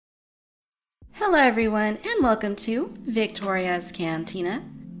Hello everyone and welcome to Victoria's Cantina.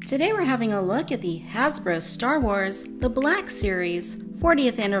 Today we're having a look at the Hasbro Star Wars The Black Series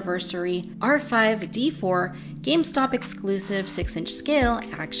 40th Anniversary R5-D4 GameStop exclusive 6-inch scale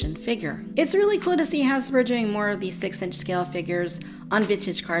action figure. It's really cool to see Hasbro doing more of these 6-inch scale figures on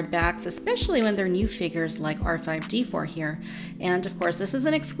vintage card backs, especially when they're new figures like R5-D4 here. And of course, this is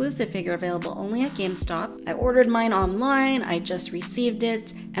an exclusive figure available only at GameStop. I ordered mine online, I just received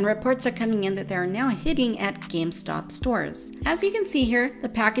it, and reports are coming in that they are now hitting at GameStop stores. As you can see here, the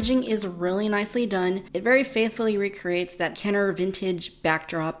packaging is really nicely done. It very faithfully recreates that Kenner vintage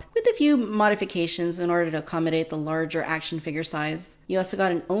backdrop with a few modifications in order to accommodate the larger action figure size. You also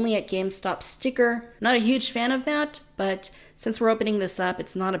got an only at GameStop sticker. Not a huge fan of that, but since we're opening this up,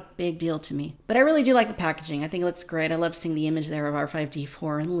 it's not a big deal to me. But I really do like the packaging. I think it looks great. I love seeing the image there of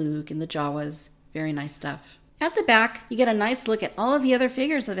R5-D4 and Luke and the Jawas. Very nice stuff. At the back, you get a nice look at all of the other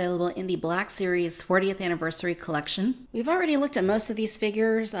figures available in the Black Series 40th Anniversary collection. We've already looked at most of these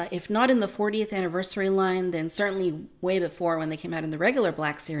figures, if not in the 40th Anniversary line, then certainly way before when they came out in the regular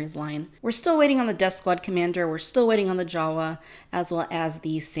Black Series line. We're still waiting on the Death Squad Commander, we're still waiting on the Jawa, as well as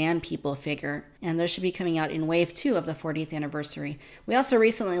the Sand People figure. And those should be coming out in Wave 2 of the 40th Anniversary. We also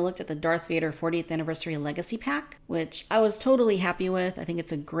recently looked at the Darth Vader 40th Anniversary Legacy Pack, which I was totally happy with. I think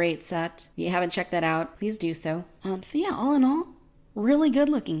it's a great set. If you haven't checked that out, please do so. So yeah, all in all, really good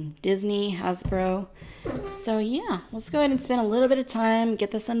looking. Disney, Hasbro. So yeah, let's go ahead and spend a little bit of time,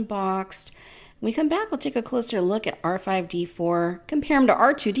 get this unboxed. When we come back, we'll take a closer look at R5-D4, compare him to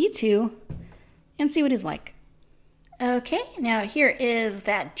R2-D2, and see what he's like. Okay, now here is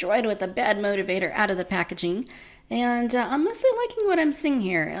that droid with the bad motivator out of the packaging. And I'm mostly liking what I'm seeing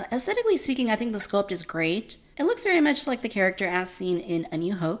here. Aesthetically speaking, I think the sculpt is great. It looks very much like the character as seen in A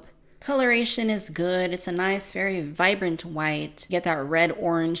New Hope. Coloration is good. It's a nice, very vibrant white. You get that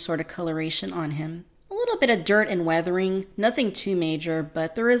red-orange sort of coloration on him. A little bit of dirt and weathering. Nothing too major,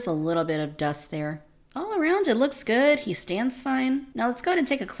 but there is a little bit of dust there. All around, it looks good. He stands fine. Now let's go ahead and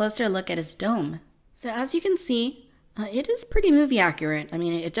take a closer look at his dome. So as you can see, it is pretty movie accurate. I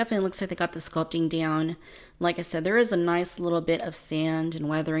mean, it definitely looks like they got the sculpting down. Like I said, there is a nice little bit of sand and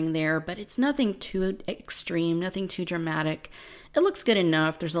weathering there, but it's nothing too extreme, nothing too dramatic. It looks good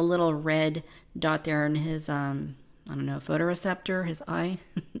enough. There's a little red dot there in his, I don't know, photoreceptor, his eye.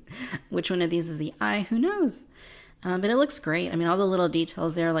 Which one of these is the eye? Who knows? But it looks great. I mean, all the little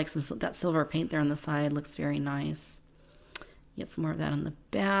details there, like that silver paint there on the side looks very nice. Get some more of that on the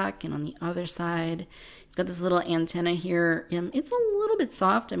back and on the other side. It's got this little antenna here. It's a little bit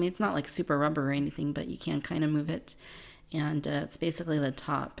soft. I mean, it's not like super rubber or anything, but you can kind of move it. And it's basically the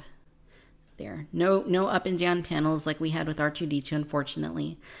top there. No up and down panels like we had with R2-D2,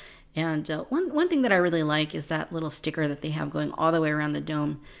 unfortunately. And one thing that I really like is that little sticker that they have going all the way around the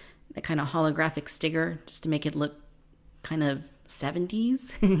dome. That kind of holographic sticker, just to make it look kind of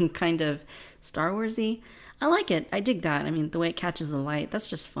 70s, kind of Star Wars-y. I like it. I dig that. I mean, the way it catches the light, that's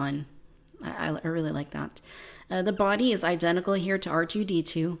just fun. I really like that. The body is identical here to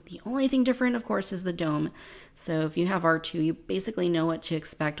R2-D2. The only thing different, of course, is the dome. So if you have R2, you basically know what to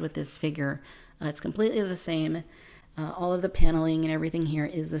expect with this figure. It's completely the same. All of the paneling and everything here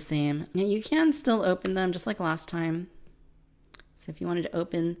is the same. Now, you can still open them just like last time. So if you wanted to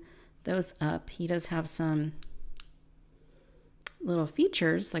open those up, he does have some little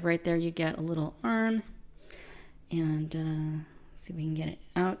features. Like right there, you get a little arm. And let's see if we can get it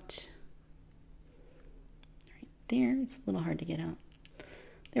out. Right there. It's a little hard to get out.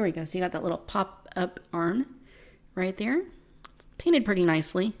 There we go. So you got that little pop-up arm right there. It's painted pretty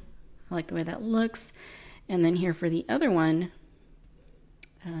nicely. I like the way that looks. And then here for the other one,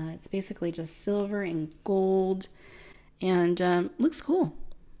 it's basically just silver and gold. And looks cool.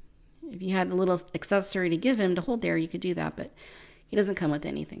 If you had a little accessory to give him to hold there, you could do that. But he doesn't come with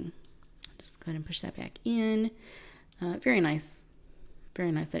anything. Just go ahead and push that back in. Very nice.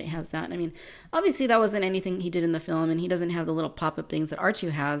 Very nice that it has that. I mean, obviously that wasn't anything he did in the film, and he doesn't have the little pop-up things that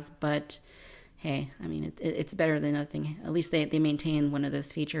R2 has, but hey, I mean, it's better than nothing. At least they maintain one of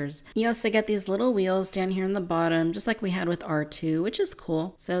those features. You also get these little wheels down here in the bottom, just like we had with R2, which is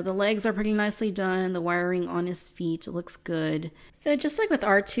cool. So the legs are pretty nicely done. The wiring on his feet looks good. So just like with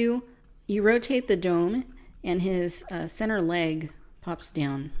R2, you rotate the dome, and his center leg pops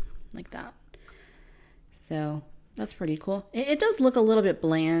down like that. So that's pretty cool. It does look a little bit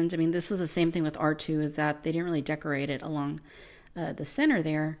bland. I mean, this was the same thing with R2, is that they didn't really decorate it along the center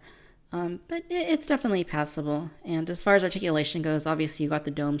there. But it's definitely passable. And as far as articulation goes, obviously you got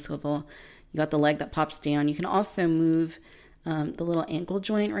the dome swivel. You got the leg that pops down. You can also move the little ankle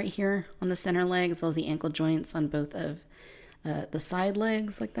joint right here on the center leg, as well as the ankle joints on both of the side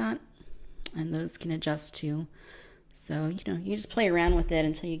legs like that. and those can adjust too. So, you just play around with it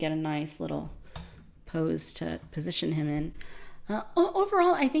until you get a nice little pose to position him in.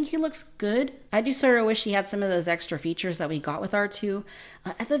 Overall, I think he looks good. I do sort of wish he had some of those extra features that we got with R2.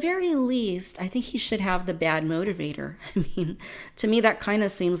 At the very least, I think he should have the bad motivator. I mean, to me, that kind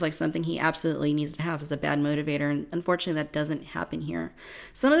of seems like something he absolutely needs to have as a bad motivator, and unfortunately, that doesn't happen here.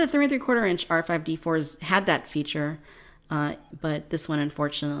 Some of the 3 3/4 inch R5-D4s had that feature, but this one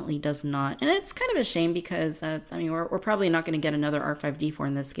unfortunately does not. And it's kind of a shame because, I mean, we're probably not going to get another R5-D4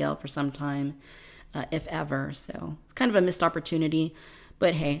 in this scale for some time. If ever, so it's kind of a missed opportunity,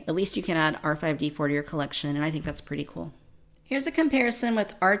 but hey, at least you can add R5-D4 to your collection, and I think that's pretty cool. Here's a comparison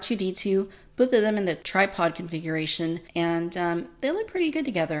with R2-D2, both of them in the tripod configuration, and they look pretty good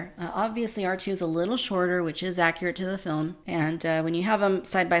together. Obviously, R2 is a little shorter, which is accurate to the film, and when you have them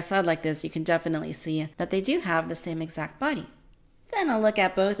side by side like this, you can definitely see that they do have the same exact body. Then I'll look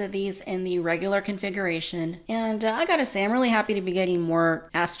at both of these in the regular configuration, and I gotta say, I'm really happy to be getting more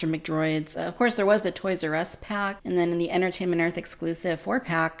astromech droids. Of course, there was the Toys R Us pack, and then in the Entertainment Earth exclusive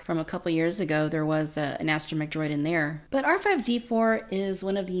 4-pack from a couple years ago, there was an astromech droid in there. But R5-D4 is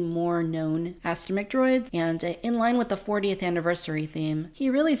one of the more known astromech droids, and in line with the 40th anniversary theme, he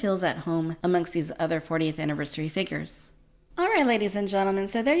really feels at home amongst these other 40th anniversary figures. Alright, ladies and gentlemen,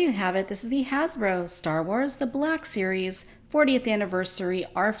 so there you have it. This is the Hasbro Star Wars The Black Series 40th Anniversary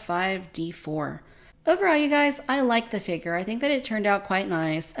R5-D4. Overall, you guys, I like the figure. I think that it turned out quite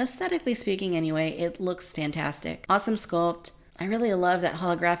nice. Aesthetically speaking anyway, it looks fantastic. Awesome sculpt. I really love that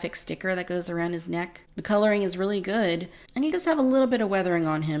holographic sticker that goes around his neck. The coloring is really good, and he does have a little bit of weathering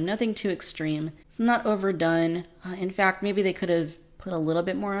on him, nothing too extreme. It's not overdone. In fact, maybe they could have put a little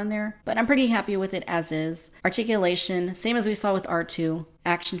bit more on there, but I'm pretty happy with it as is. Articulation, same as we saw with R2.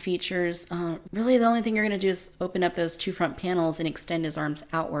 Action features, really the only thing you're going to do is open up those 2 front panels and extend his arms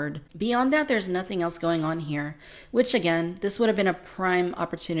outward. Beyond that, there's nothing else going on here, which again, this would have been a prime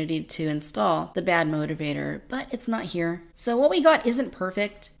opportunity to install the bad motivator, but it's not here. So what we got isn't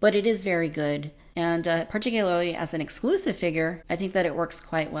perfect, but it is very good. And particularly as an exclusive figure, I think that it works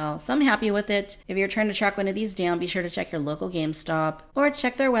quite well. So I'm happy with it. If you're trying to track one of these down, be sure to check your local GameStop or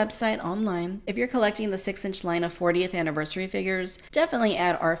check their website online. If you're collecting the 6-inch line of 40th anniversary figures, definitely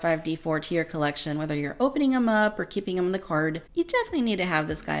add R5-D4 to your collection. Whether you're opening them up or keeping them in the card, you definitely need to have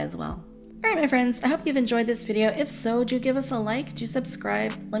this guy as well. Alright my friends, I hope you've enjoyed this video. If so, do give us a like, do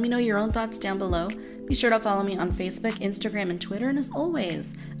subscribe, let me know your own thoughts down below. Be sure to follow me on Facebook, Instagram, and Twitter, and as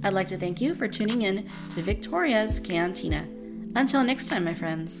always, I'd like to thank you for tuning in to Victoria's Cantina. Until next time, my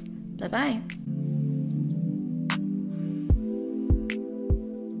friends, bye-bye.